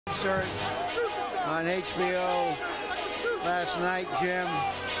insert on HBO last night, Jim.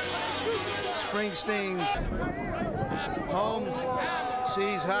 Springsteen, Holmes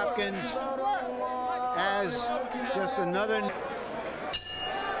sees Hopkins as just another.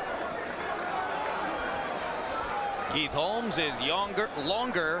 Keith Holmes is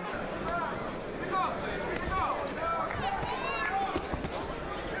longer.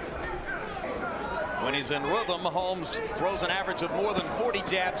 When he's in rhythm, Holmes throws an average of more than 40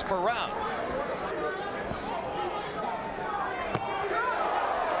 jabs per round.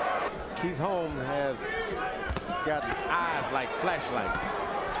 Keith Holmes has got eyes like flashlights.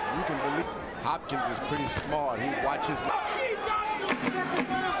 You can believe Hopkins is pretty smart. He watches.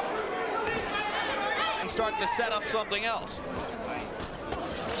 And start to set up something else.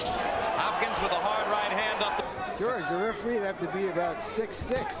 Hopkins with a hard right hand up. George, the referee would have to be about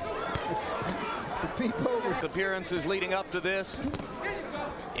 6'6". to peep over. Appearances leading up to this.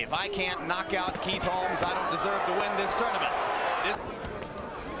 If I can't knock out Keith Holmes, I don't deserve to win this tournament.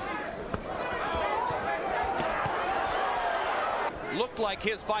 Looked like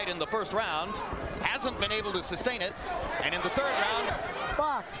his fight in the first round. Hasn't been able to sustain it. And in the third round,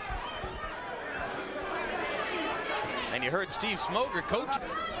 box. And you heard Steve Smoger coach.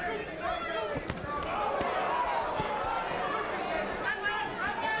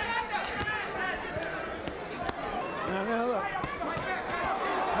 Now look,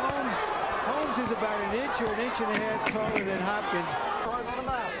 Holmes is about an inch or an inch and a half taller than Hopkins.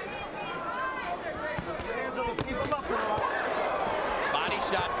 Body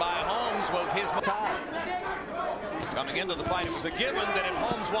shot by Holmes was his tie. Coming into the fight, it was a given that if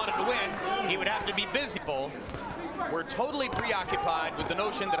Holmes wanted to win, he would have to be busy. We're totally preoccupied with the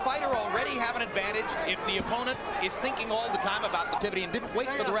notion that the fighter already have an advantage if the opponent is thinking all the time about the activity and didn't wait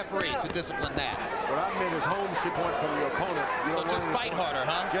for the referee to discipline that. What I meant is Holmes should point from your opponent. So just fight harder,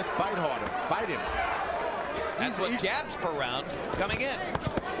 huh? Just fight harder. Fight him. That's what jabs per round coming in.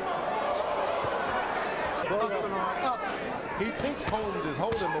 He thinks Holmes is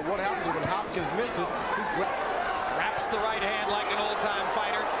holding, but what happens when Hopkins misses? He wraps the right hand like an old-time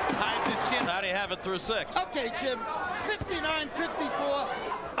fighter, hides his chin. How do you have it through 6? Okay, Jim, 59-54.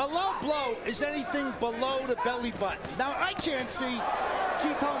 A low blow is anything below the belly button. Now, I can't see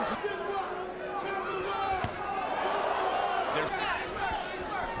Keith Holmes.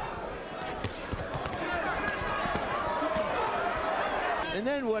 And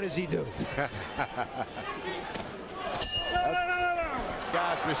then what does he do?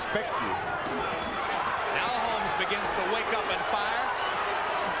 Guys respect you. Now Holmes begins to wake up and fire.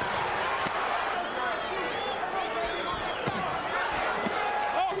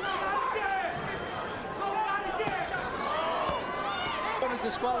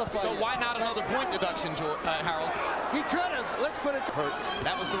 Disqualified. So why not another point deduction, Harold? He could have. Let's put it. Hurt.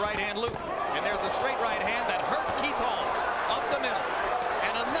 That was the right hand loop. And there's a straight right hand that hurt Keith Holmes up the middle.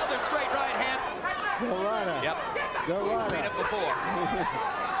 And another straight right hand. Gorada. Yep. Gorada. Seen it before.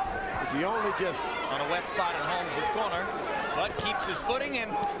 If he only just on a wet spot in Holmes' corner, but keeps his footing and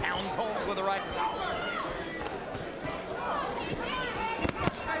pounds Holmes with the right.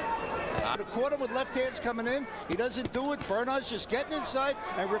 Caught him with left hands coming in. He doesn't do it. Bernard's just getting inside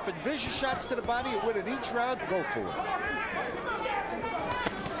and ripping vicious shots to the body and winning each round. Go for it.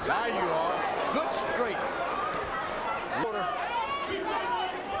 There you are. Good straight.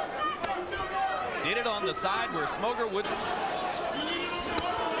 Did it on the side where Smoger would.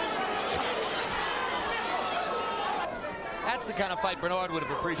 That's the kind of fight Bernard would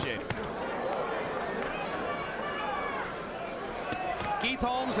have appreciated. Keith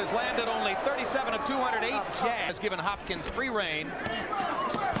Holmes has landed only 37 of 208 jabs. Has given Hopkins free rein.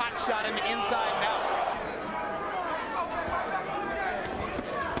 Pot shot him inside and out.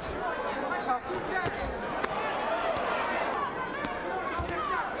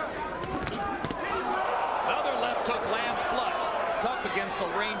 Another left hook lands flush. Tough against a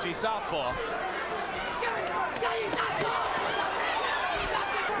rangy southpaw.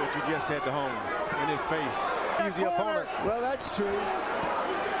 What you just said to Holmes in his face. He's the opponent. Well, that's true.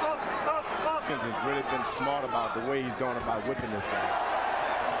 Hopkins has really been smart about the way he's going about whipping this guy.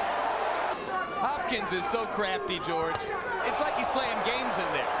 Hopkins is so crafty, George. It's like he's playing games in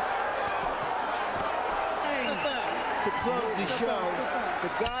there. To close the show, the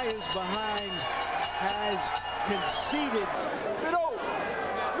guy who's behind has conceded.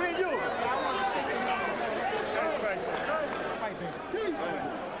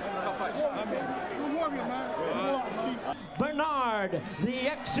 Bernard, the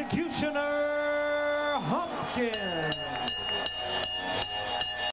Executioner Hopkins.